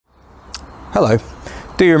Hello.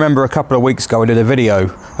 Do you remember a couple of weeks ago I did a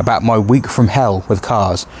video about my week from hell with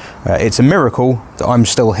cars? It's a miracle that I'm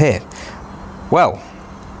still here. Well,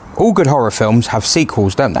 all good horror films have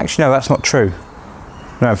sequels, don't they? Actually, no, that's not true.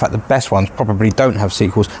 No, in fact, the best ones probably don't have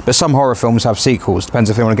sequels, but some horror films have sequels. Depends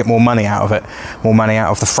if they want to get more money out of it, more money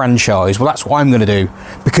out of the franchise. Well, that's what I'm going to do,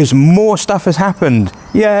 because more stuff has happened.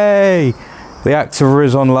 Yay! The actor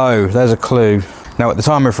is on low. There's a clue. Now, at the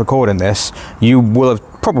time of recording this, you will have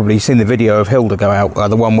probably seen the video of Hilda go out,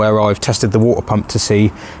 the one where I've tested the water pump to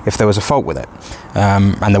see if there was a fault with it,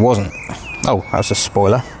 and there wasn't. Oh, that's a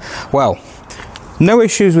spoiler. Well, no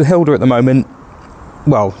issues with Hilda at the moment.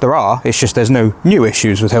 Well, there are, it's just there's no new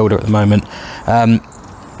issues with Hilda at the moment.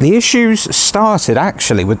 The issues started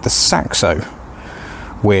actually with the Saxo,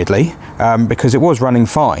 weirdly, because it was running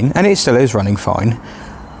fine, and it still is running fine,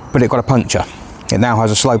 but it got a puncture. It now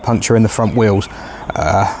has a slow puncture in the front wheels.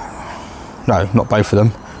 No, not both of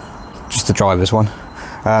them, just the driver's one.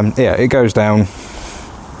 Yeah, it goes down.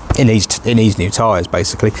 It needs new tyres,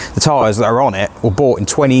 basically. The tyres that are on it were bought in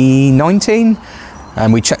 2019,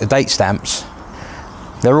 and we checked the date stamps.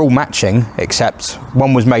 They're all matching, except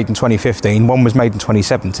one was made in 2015, one was made in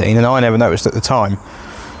 2017, and I never noticed at the time.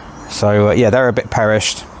 So yeah, they're a bit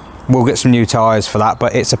perished. We'll get some new tyres for that,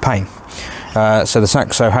 but it's a pain. So the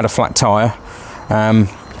Saxo had a flat tyre.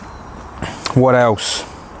 What else?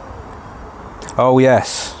 Oh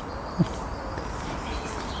yes.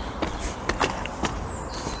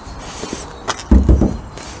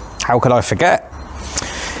 How could I forget?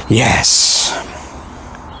 Yes.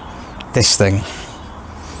 This thing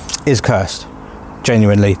is cursed.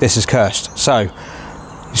 Genuinely, this is cursed. So,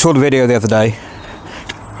 you saw the video the other day.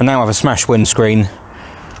 I now have a smashed windscreen.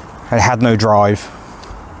 It had no drive.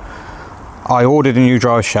 I ordered a new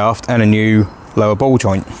drive shaft and a new lower ball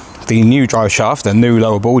joint. The new drive shaft and new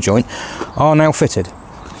lower ball joint are now fitted.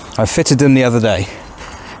 I fitted them the other day.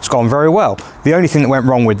 It's gone very well. The only thing that went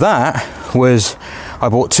wrong with that was I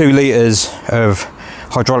bought 2 litres of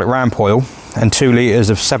hydraulic ramp oil and 2 litres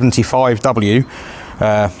of 75W,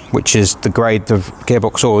 which is the grade of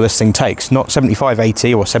gearbox oil this thing takes. Not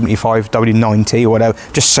 7580 or 75W90 or whatever,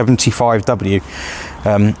 just 75W.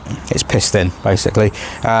 It's piss thin, basically.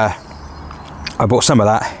 I bought some of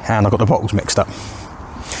that and I got the bottles mixed up.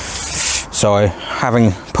 So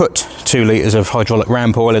having put 2 litres of hydraulic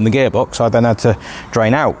ramp oil in the gearbox, I then had to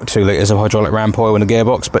drain out 2 litres of hydraulic ramp oil in the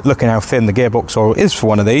gearbox. But looking how thin the gearbox oil is for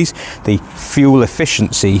one of these, the fuel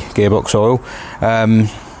efficiency gearbox oil,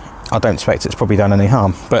 I don't expect it's probably done any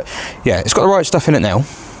harm. But yeah, it's got the right stuff in it now,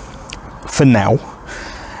 for now.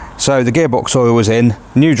 So the gearbox oil was in,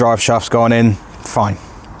 new drive shaft's gone in, fine.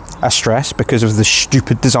 A stress because of the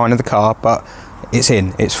stupid design of the car, but it's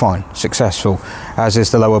in, it's fine, successful, as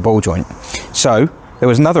is the lower ball joint. So there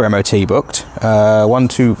was another MOT booked,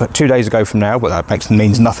 2 days ago from now, but that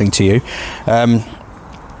means nothing to you.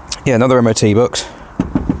 Yeah, another MOT booked.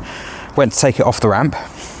 Went to take it off the ramp,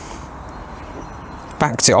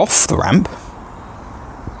 backed it off the ramp,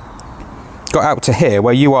 got out to here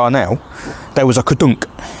where you are now. There was a kadunk.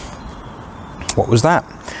 What was that?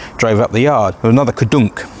 Drove up the yard. There was another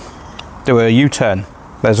kadunk. Do a U-turn.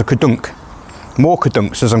 There's a kadunk. More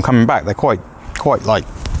kadunks as I'm coming back. They're quite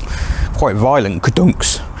violent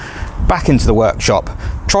kadunks. Back into the workshop.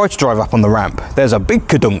 Try to drive up on the ramp. There's a big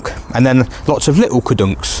kadunk, and then lots of little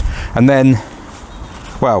kadunks, and then,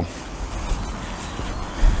 well,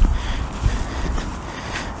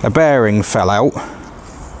 a bearing fell out,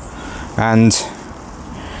 and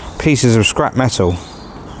pieces of scrap metal.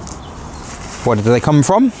 Where did they come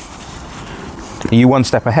from? Are you one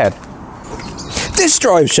step ahead? This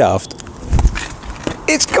drive shaft,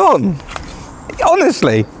 it's gone.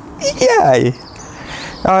 Honestly, yay.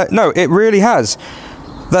 No, it really has.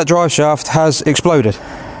 That drive shaft has exploded.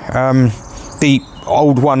 The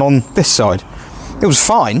old one on this side, it was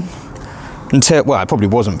fine until, well, it probably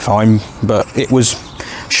wasn't fine, but it was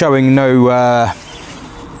showing no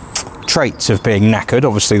traits of being knackered.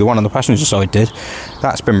 Obviously the one on the passenger side did.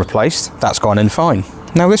 That's been replaced. That's gone in fine.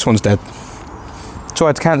 Now this one's dead. So I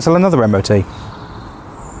had to cancel another MOT.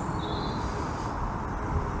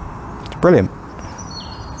 Brilliant.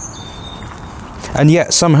 And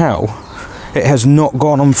yet somehow it has not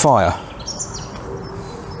gone on fire.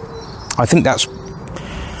 I think that's,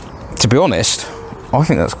 to be honest, I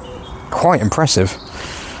think that's quite impressive.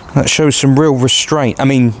 That shows some real restraint. I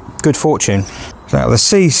mean, good fortune. Now the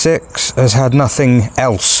C6 has had nothing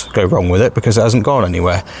else go wrong with it because it hasn't gone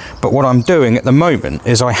anywhere. But what I'm doing at the moment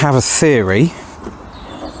is I have a theory.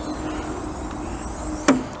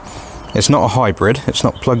 It's not a hybrid, it's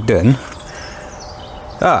not plugged in.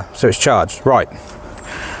 Ah, so it's charged, right.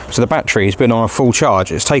 So the battery's been on a full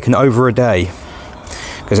charge. It's taken over a day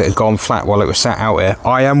because it had gone flat while it was sat out here.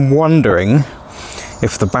 I am wondering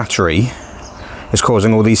if the battery is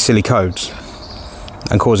causing all these silly codes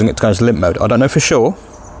and causing it to go into limp mode. I don't know for sure,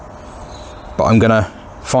 but I'm gonna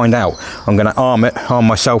find out. I'm gonna arm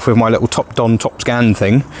myself with my little top scan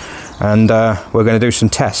thing, and we're gonna do some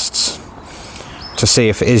tests to see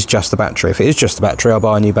if it is just the battery. If it is just the battery, I'll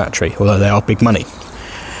buy a new battery, although they are big money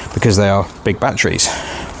because they are big batteries.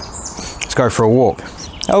 Let's go for a walk.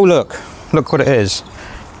 Oh look what it is.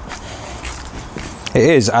 It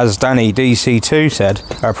is, as Danny DC2 said,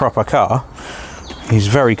 a proper car. He's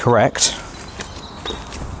very correct.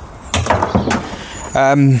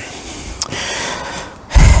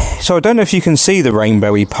 So I don't know if you can see the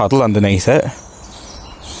rainbowy puddle underneath it.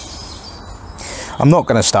 I'm not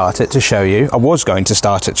going to start it to show you. I was going to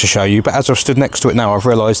start it to show you, but as I've stood next to it now, I've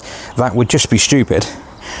realised that would just be stupid.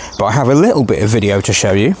 But I have a little bit of video to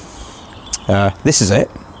show you. This is it.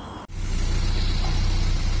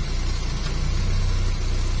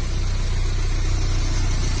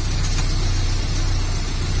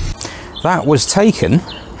 That was taken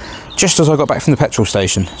just as I got back from the petrol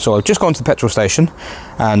station. So I've just gone to the petrol station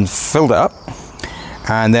and filled it up,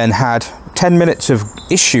 and then had 10 minutes of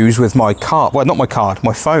issues with my card. Well, not my card,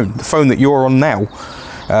 my phone. The phone that you're on now.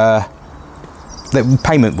 The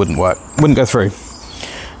payment wouldn't work, wouldn't go through.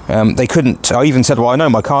 They couldn't. I even said, well, I know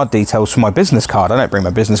my card details for my business card. I don't bring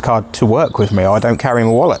my business card to work with me. I don't carry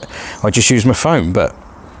my wallet. I just use my phone. But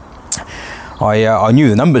I knew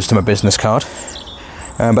the numbers to my business card.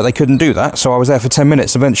 But they couldn't do that, so I was there for 10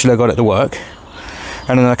 minutes. Eventually I got it to work,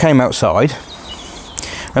 and then I came outside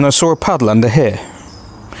and I saw a puddle under here,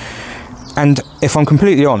 and if I'm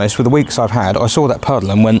completely honest, with the weeks I've had, I saw that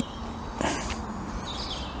puddle and went,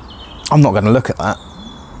 I'm not going to look at that,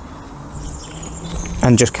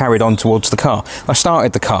 and just carried on towards the car. I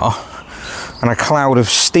started the car and a cloud of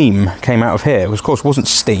steam came out of here. It was, of course, wasn't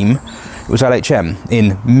steam, it was LHM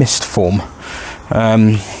in mist form.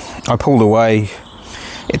 I pulled away.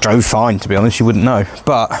 It drove fine, to be honest, you wouldn't know.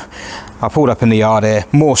 But I pulled up in the yard here,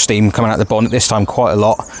 more steam coming out the bonnet, this time quite a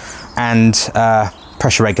lot, and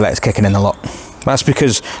pressure regulators kicking in a lot. That's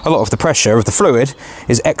because a lot of the pressure of the fluid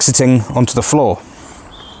is exiting onto the floor,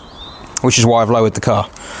 which is why I've lowered the car.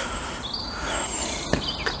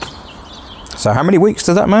 So how many weeks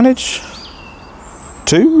did that manage?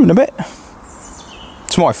 2 and a bit?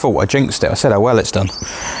 It's my fault, I jinxed it. I said how well it's done.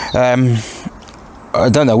 I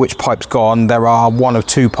don't know which pipe's gone. There are 1 of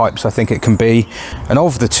 2 pipes I think it can be, and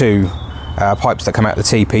of the 2 pipes that come out the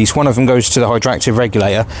T-piece, one of them goes to the hydractive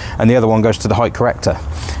regulator and the other one goes to the height corrector.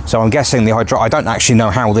 So I'm guessing the I don't actually know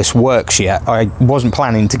how this works yet. I wasn't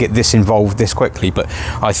planning to get this involved this quickly, but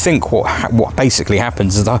I think what basically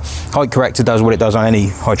happens is the height corrector does what it does on any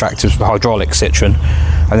hydraulic citroen,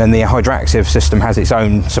 and then the hydractive system has its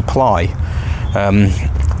own supply.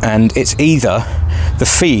 And it's either the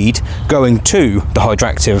feed going to the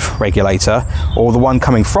hydractive regulator or the one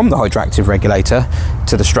coming from the hydractive regulator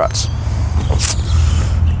to the struts.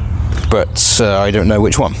 But I don't know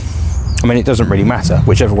which one. I mean, it doesn't really matter,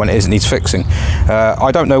 whichever one it is, it needs fixing. I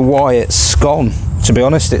don't know why it's gone, to be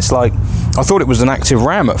honest. It's like, I thought it was an active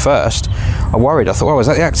ram at first. I worried, I thought, oh, is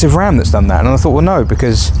that the active ram that's done that? And I thought, well, no,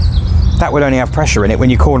 because that would only have pressure in it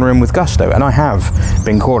when you corner in with gusto, and I have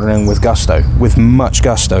been cornering with gusto, with much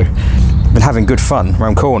gusto. Been having good fun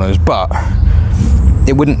around corners, but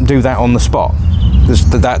it wouldn't do that on the spot.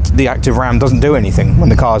 The active ram doesn't do anything when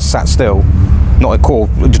the car's sat still. Not a core,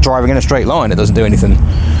 driving in a straight line, it doesn't do anything.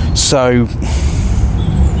 So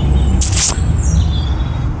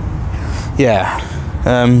yeah,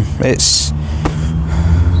 it's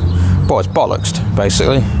bollocks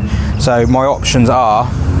basically. So my options are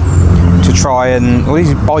to try and, well,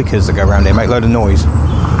 these bikers that go around here make a load of noise.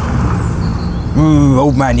 Ooh,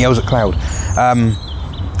 old man yells at cloud.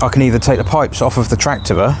 I can either take the pipes off of the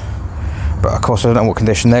tractor, but of course I don't know what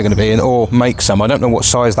condition they're going to be in, or make some. I don't know what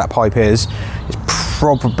size that pipe is. It's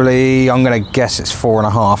probably, I'm going to guess it's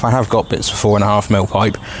 4.5. I have got bits of 4.5mm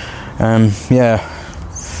pipe. Yeah,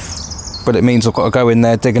 but it means I've got to go in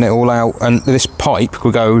there digging it all out, and this pipe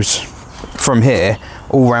goes from here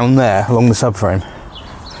all round there along the subframe.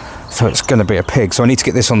 So it's going to be a pig. So I need to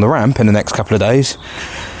get this on the ramp in the next couple of days,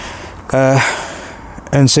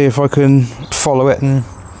 and see if I can follow it and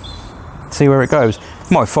see where it goes.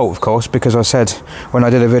 My fault, of course, because I said when I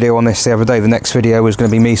did a video on this the other day, the next video was going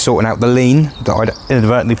to be me sorting out the lean that I'd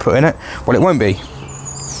inadvertently put in it. Well, it won't be.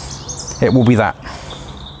 It will be that.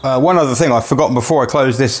 One other thing I've forgotten before I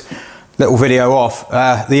close this little video off,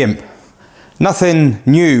 the imp. Nothing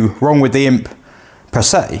new wrong with the imp per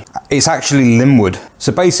se. It's actually Linwood.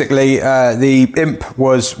 So basically the Imp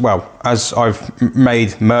was, well, as I've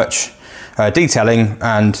made merch detailing,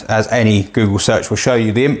 and as any Google search will show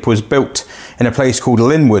you, the Imp was built in a place called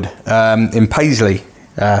Linwood in Paisley,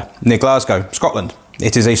 near Glasgow, Scotland.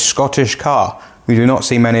 It is a Scottish car. We do not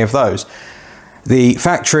see many of those. The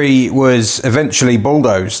factory was eventually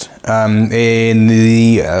bulldozed in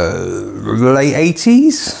the late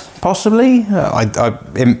 80s, possibly.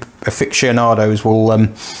 Imp aficionados will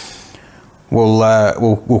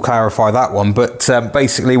clarify that one. But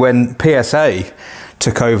basically, when PSA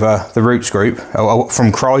took over the Roots Group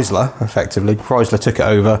from Chrysler, effectively, Chrysler took it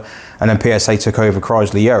over, and then PSA took over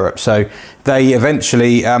Chrysler Europe. So they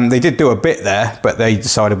eventually they did do a bit there, but they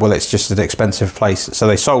decided, well, it's just an expensive place, so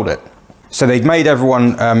they sold it. So they'd made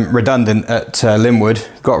everyone redundant at Linwood,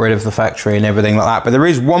 got rid of the factory and everything like that. But there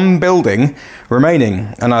is one building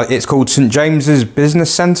remaining, and it's called St James's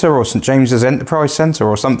Business Centre or St James's Enterprise Centre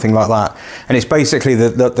or something like that. And it's basically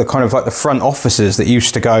the kind of like the front offices that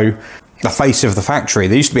used to go the face of the factory.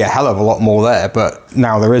 There used to be a hell of a lot more there, but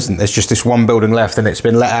now there isn't. There's just this one building left, and it's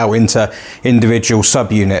been let out into individual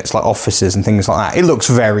subunits like offices and things like that. It looks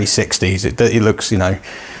very 60s. It looks, you know,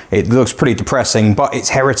 it looks pretty depressing, but it's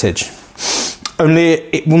heritage. Only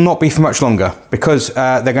it will not be for much longer, because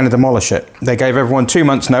they're going to demolish it. They gave everyone 2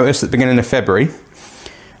 months notice at the beginning of February,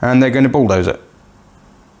 and they're going to bulldoze it.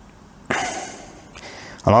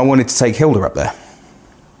 And I wanted to take Hilda up there.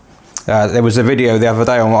 There was a video the other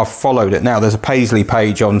day, I've followed it now, there's a Paisley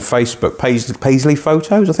page on Facebook, Paisley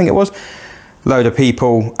Photos I think it was. Load of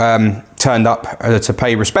people turned up to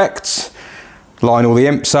pay respects, line all the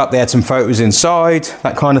Imps up, they had some photos inside,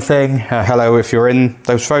 that kind of thing. Hello if you're in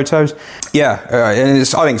those photos. Yeah, and I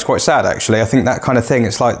think it's quite sad actually. I think that kind of thing,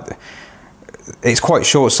 it's like, it's quite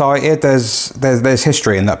short-sighted. There's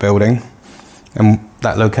history in that building and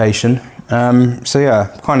that location. So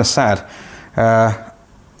yeah, kind of sad.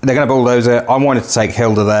 They're going to bulldoze it. I wanted to take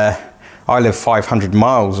Hilda there. I live 500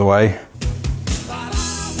 miles away.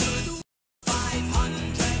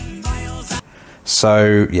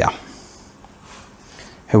 So yeah,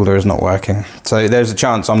 Hilda is not working. So there's a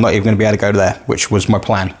chance I'm not even going to be able to go there, which was my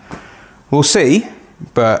plan. We'll see,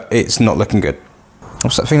 but it's not looking good.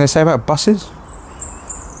 What's that thing they say about buses?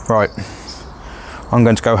 Right, I'm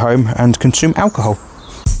going to go home and consume alcohol.